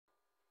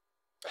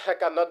I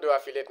cannot do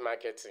affiliate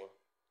marketing.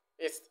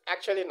 It's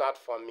actually not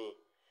for me.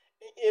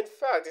 In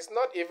fact, it's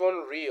not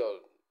even real.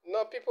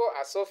 No, people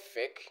are so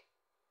fake.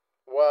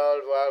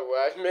 Well,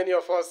 many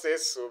of us say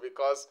so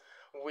because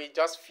we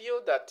just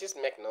feel that this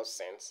makes no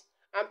sense.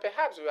 And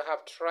perhaps we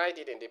have tried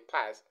it in the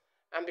past,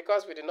 and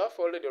because we did not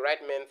follow the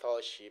right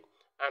mentorship,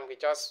 and we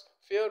just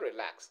feel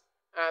relaxed.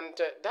 And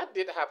that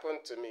did happen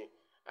to me.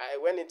 I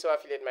went into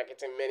affiliate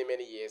marketing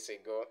many years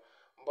ago,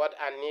 but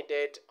I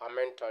needed a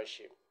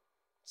mentorship.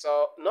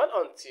 So, not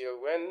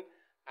until when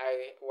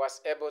I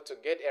was able to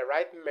get a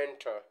right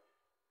mentor,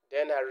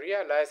 then I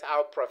realized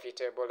how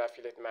profitable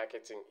affiliate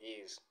marketing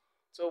is.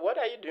 So, what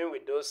are you doing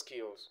with those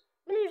skills?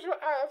 I mean, you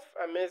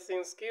have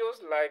amazing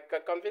skills like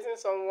convincing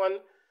someone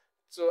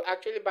to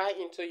actually buy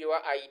into your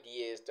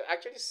ideas, to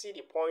actually see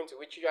the point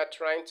which you are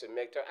trying to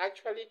make, to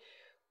actually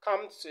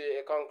come to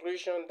a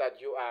conclusion that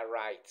you are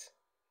right.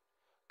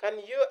 Can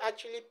you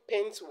actually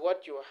paint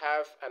what you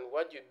have and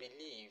what you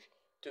believe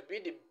to be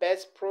the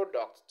best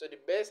product, to the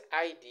best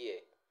idea?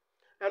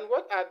 And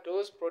what are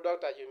those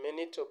products that you may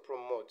need to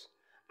promote?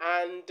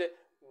 And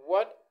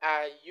what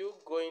are you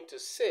going to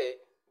say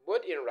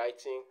both in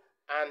writing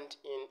and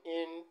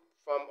in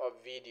form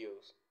of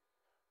videos?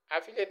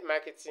 Affiliate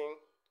marketing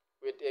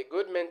with a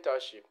good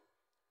mentorship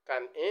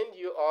can end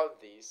you all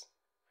this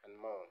and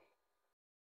more.